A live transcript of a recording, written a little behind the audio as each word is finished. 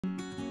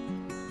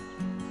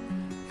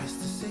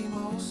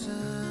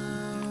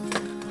sound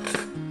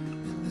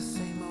in the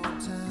same old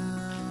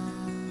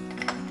town.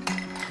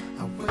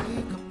 I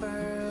wake up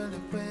early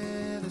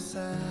with a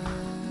sigh.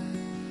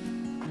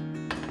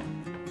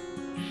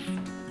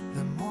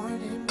 The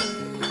morning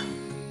breaks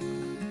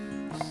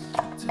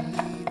to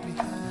leave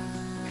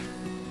behind,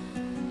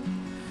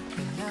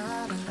 and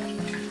I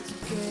don't need to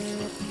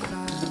get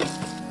by.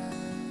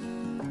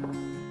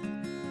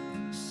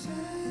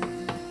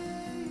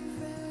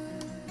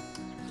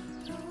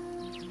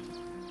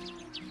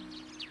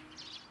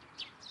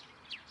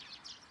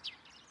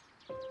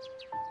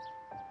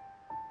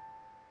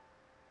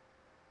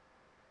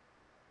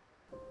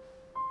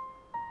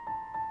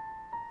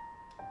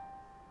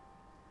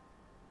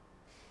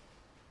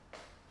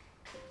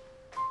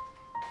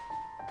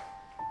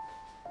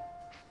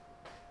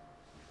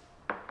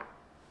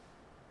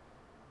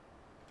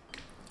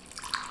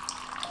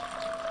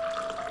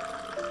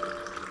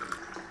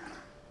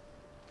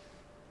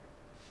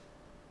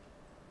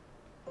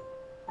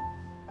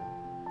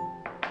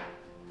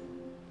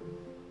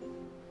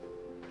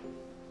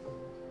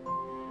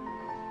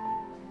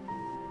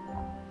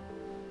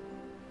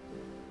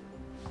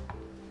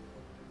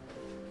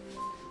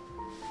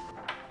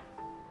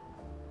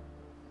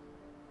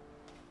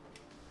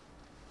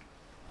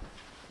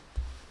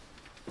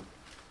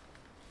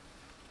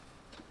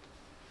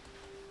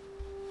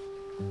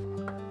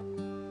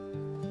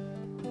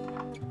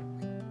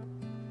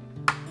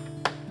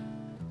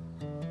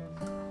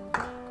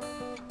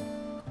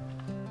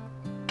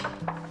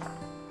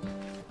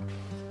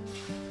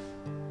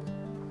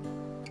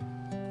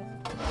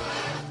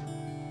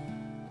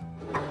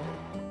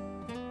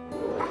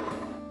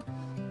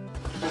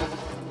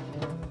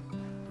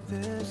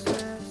 This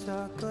is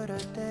a good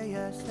day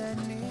as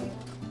any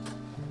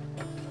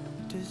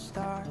to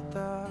start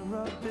the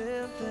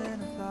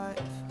rebuilding of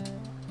life.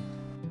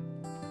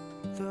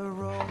 The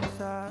roads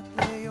that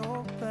lay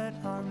open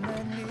are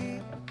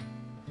many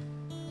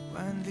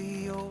when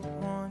the old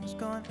one's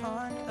gone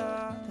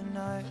under the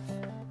knife.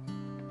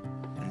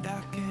 And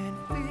I can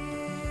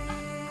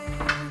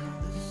feel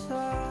the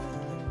sun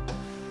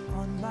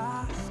on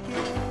my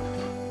skin,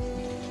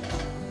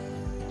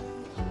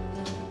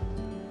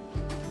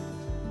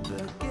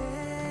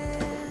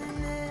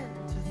 beginning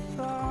to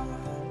thaw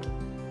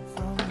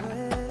from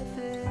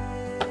within.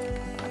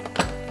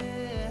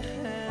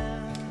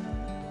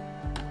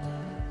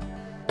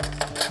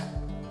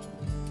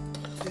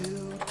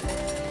 Today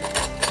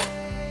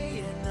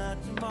and not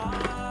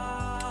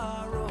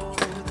tomorrow,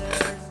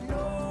 there's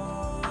no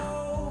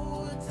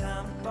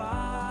time to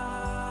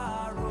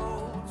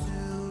borrow.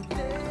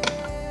 Today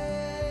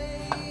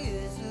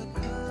is a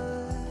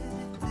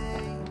good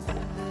day to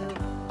live.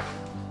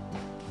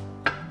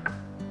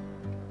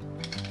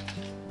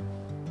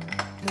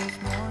 This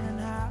morning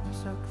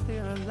has a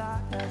clearer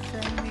light as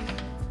any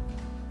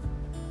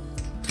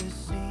to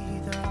see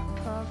the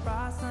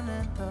horizon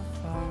in the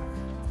far.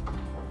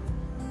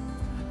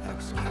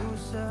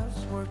 Excuses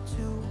were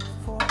too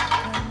for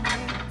me,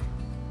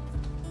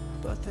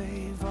 but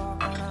they've all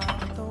gone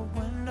out the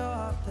window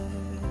of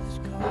this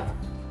car.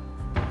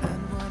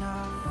 And when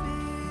I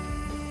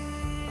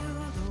feel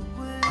the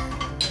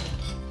wind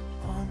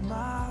on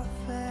my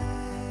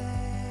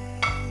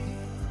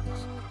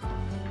face,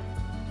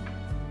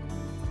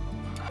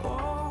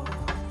 all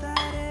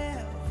that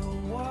ever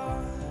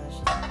was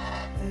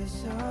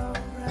is a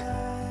rage.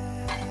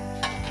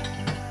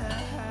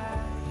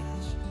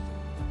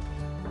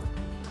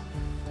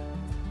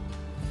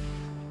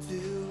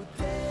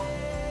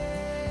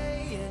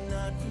 Today and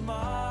not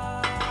tomorrow.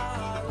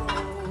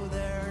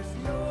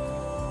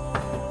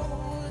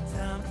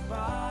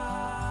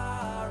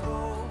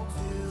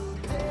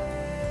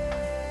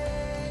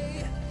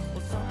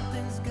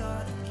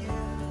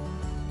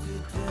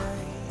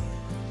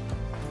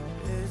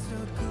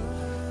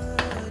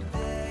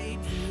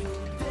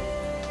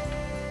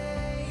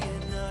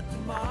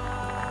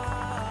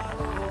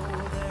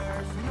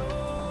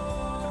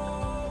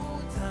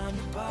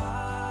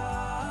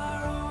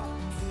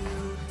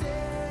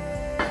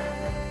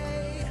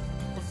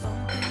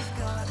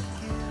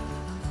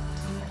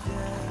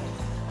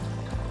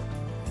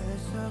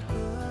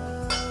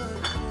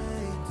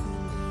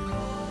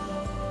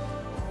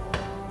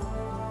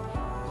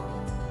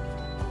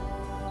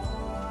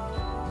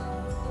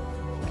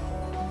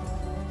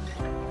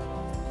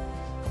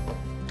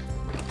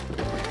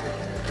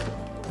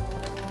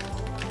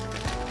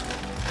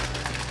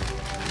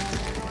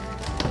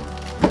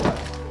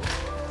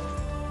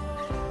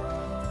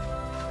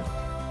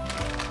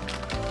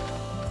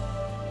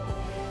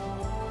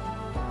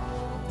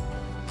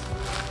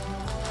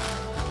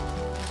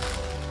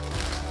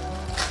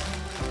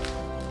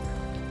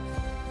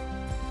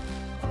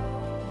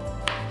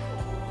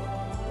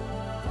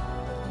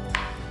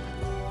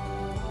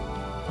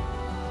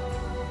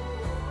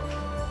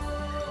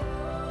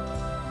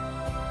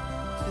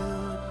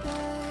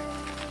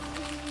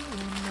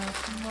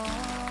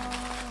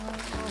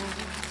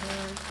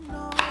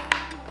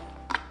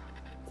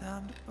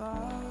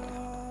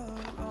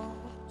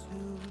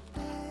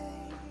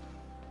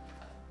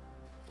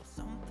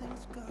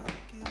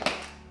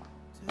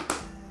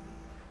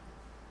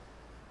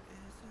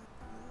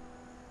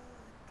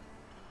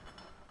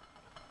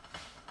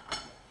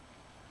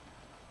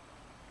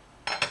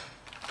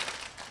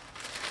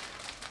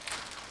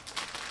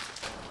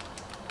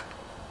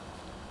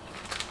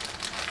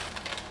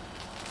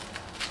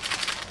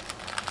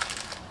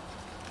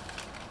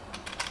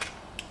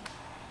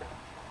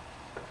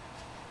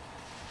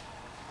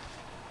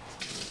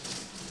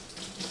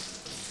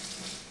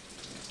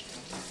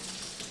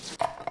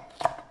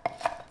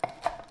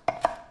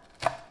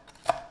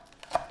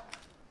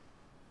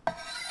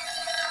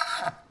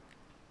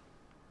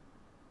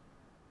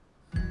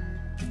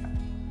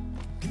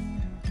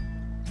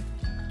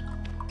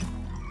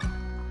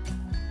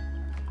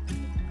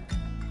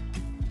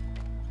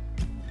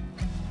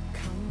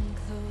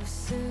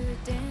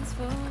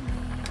 dance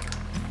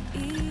for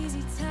me.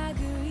 Easy tiger,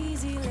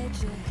 easy,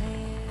 let your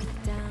head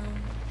down.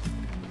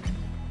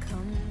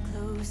 Come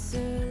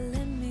closer,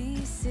 let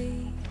me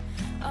see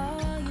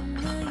all your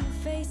million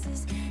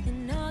faces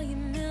and all your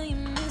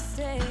million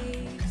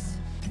mistakes.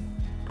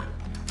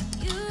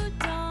 You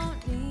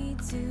don't need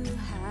to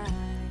hide.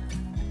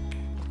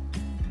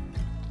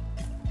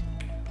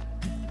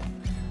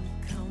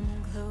 Come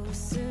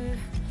closer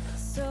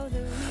so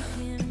that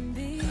we can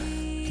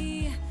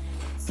be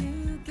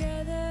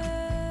together.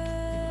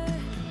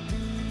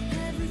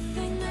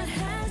 Everything that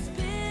has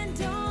been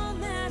don't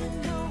matter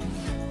no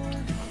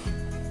more.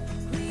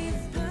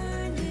 We've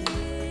burned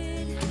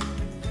it.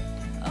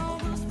 All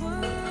those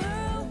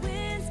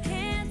whirlwinds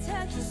can't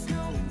touch us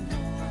no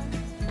more.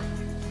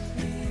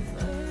 We've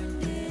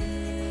earned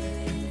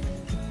it.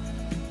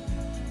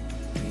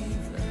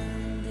 We've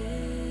earned it.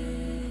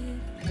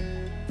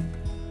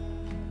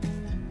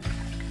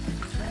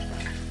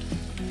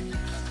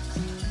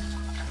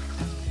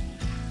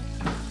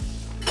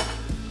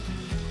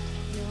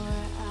 Your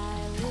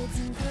eyelids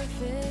and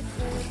perfect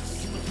lips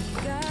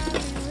got me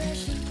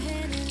rushing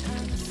pen and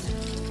I'm so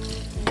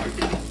like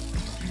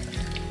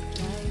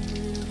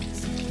blue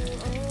to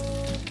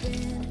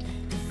open.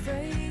 The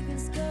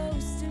fragrance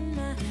goes to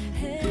my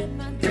head,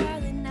 my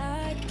darling. I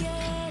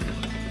get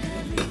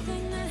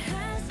everything that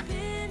has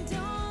been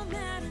don't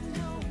matter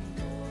no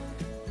more.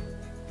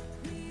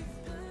 We've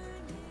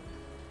burned it.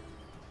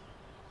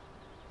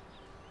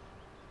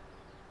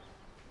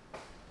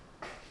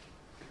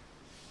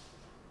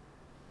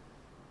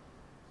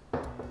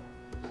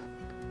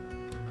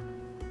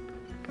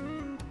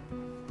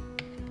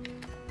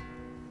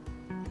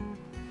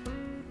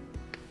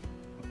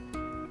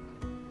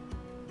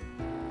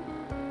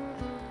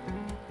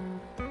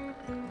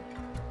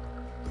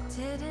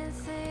 Didn't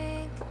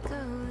think it'd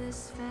go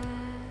this fast.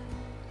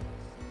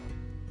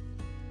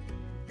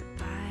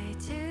 Goodbye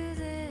to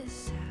this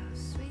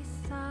house we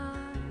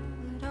thought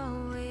would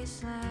always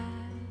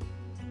last.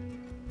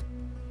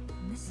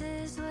 And this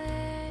is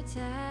where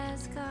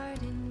Dad's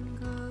garden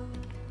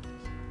grows.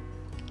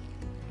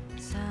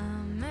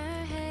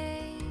 Summer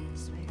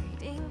haze, my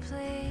reading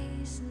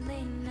place, and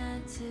late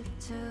night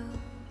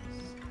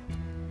tiptoes.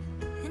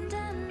 And I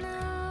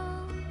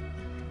know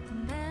the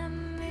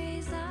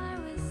memories are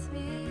with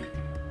me,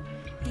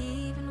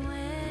 even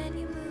when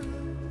you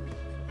move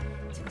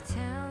to a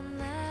town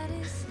that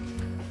is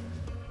new.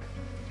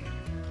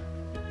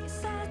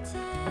 Guess I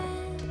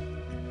tend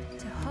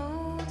to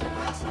hold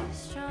on too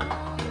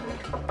strong,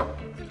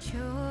 but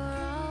you're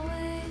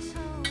always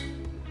home.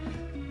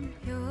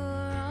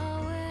 You're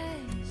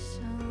always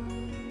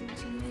home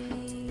to me.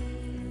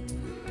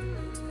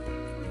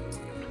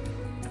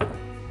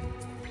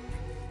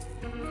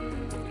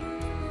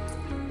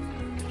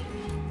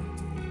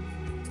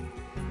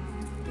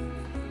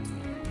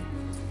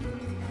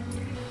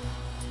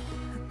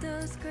 Up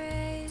those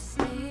gray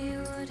stay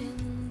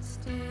wooden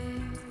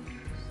stairs,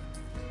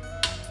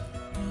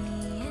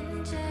 me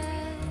and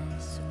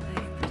Jess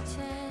play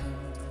pretend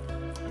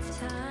of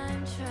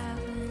time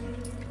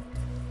traveling,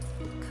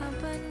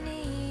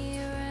 company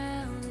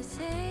around the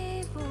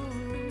table,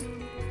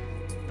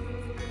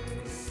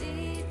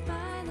 seat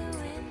by the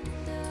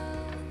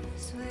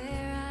windows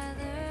where I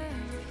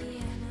learned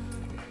piano.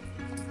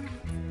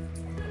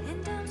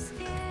 And I'm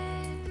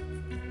scared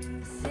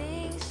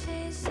things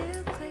change too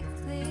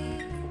quickly.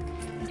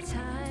 The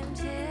time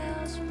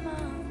tales from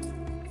mom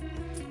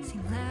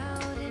sing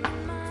loud in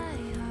my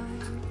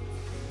heart.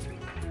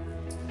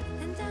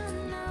 And I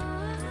know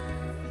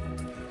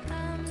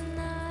I'm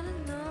not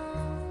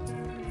alone.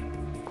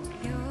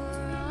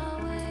 You're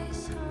always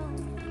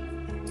home.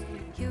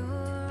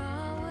 You're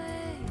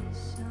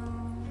always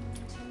home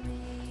to me.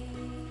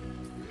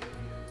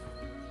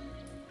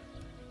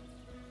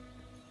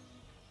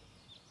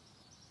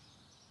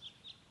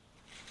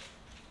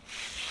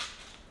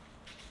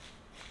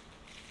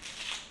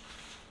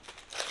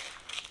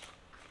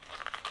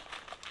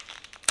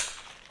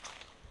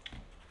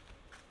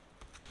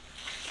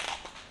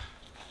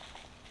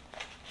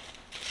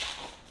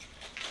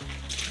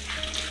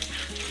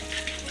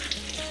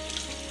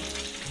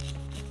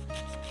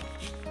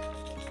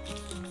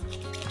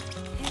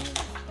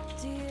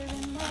 Do you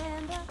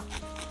remember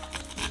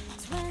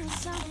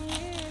 20-something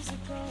years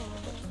ago?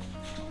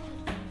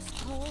 Those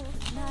cold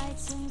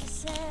nights in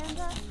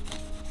December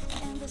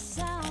and the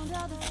sound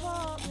of the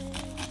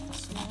falling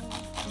snow.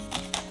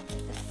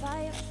 The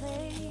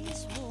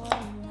fireplace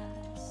warming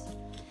us,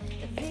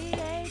 the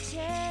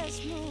VHS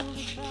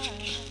movie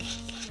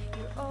bus,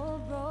 your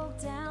old broke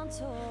down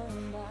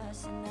touring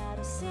bus, and not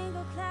a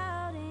single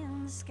cloud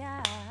in the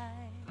sky.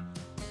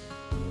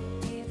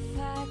 If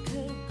I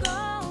could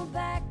go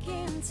back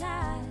in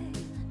time,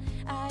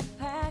 I'd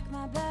pack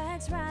my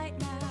bags right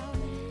now.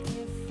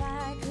 If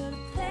I could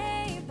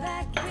play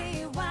back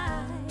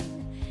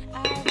rewind,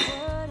 I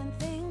wouldn't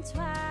think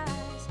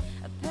twice.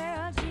 A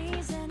pair of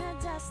jeans and a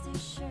dusty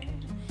shirt,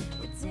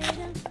 we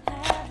didn't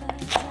have a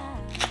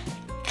dime.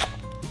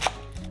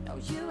 No,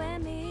 you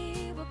and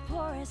me were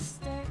poor as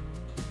dirt.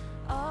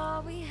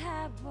 All we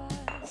had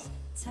was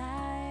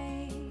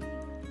time.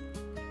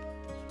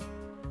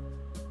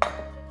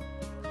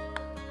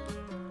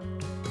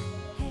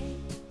 Hey,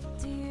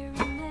 do you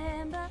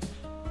remember?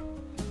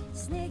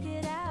 Sneak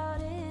it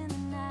out in the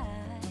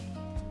night.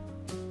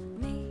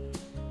 Me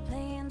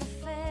playing the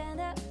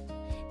Fender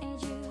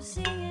and you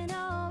singing,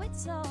 oh,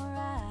 it's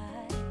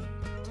alright.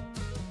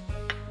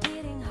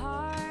 Beating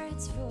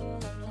hearts full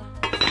of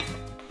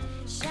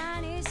lust,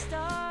 shiny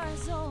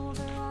stars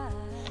over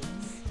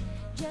us.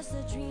 Just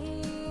a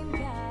dream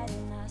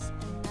guiding us,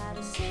 and not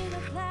a single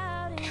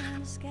cloud in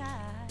the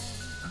sky.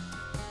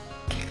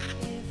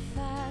 If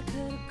I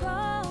could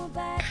go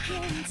back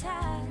in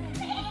time,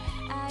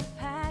 I'd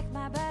pack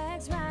my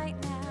bags right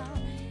now.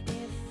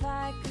 If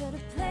I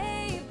could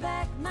play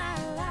back my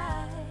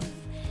life,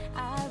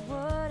 I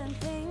wouldn't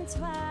think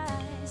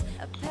twice.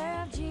 A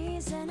pair of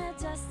jeans and a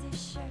dusty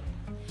shirt,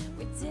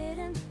 we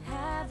didn't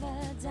have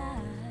a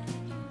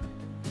dime.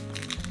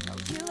 Oh,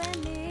 you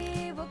and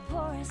me were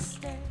poor and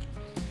stir.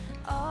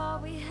 All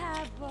we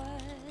had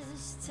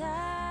was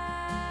time.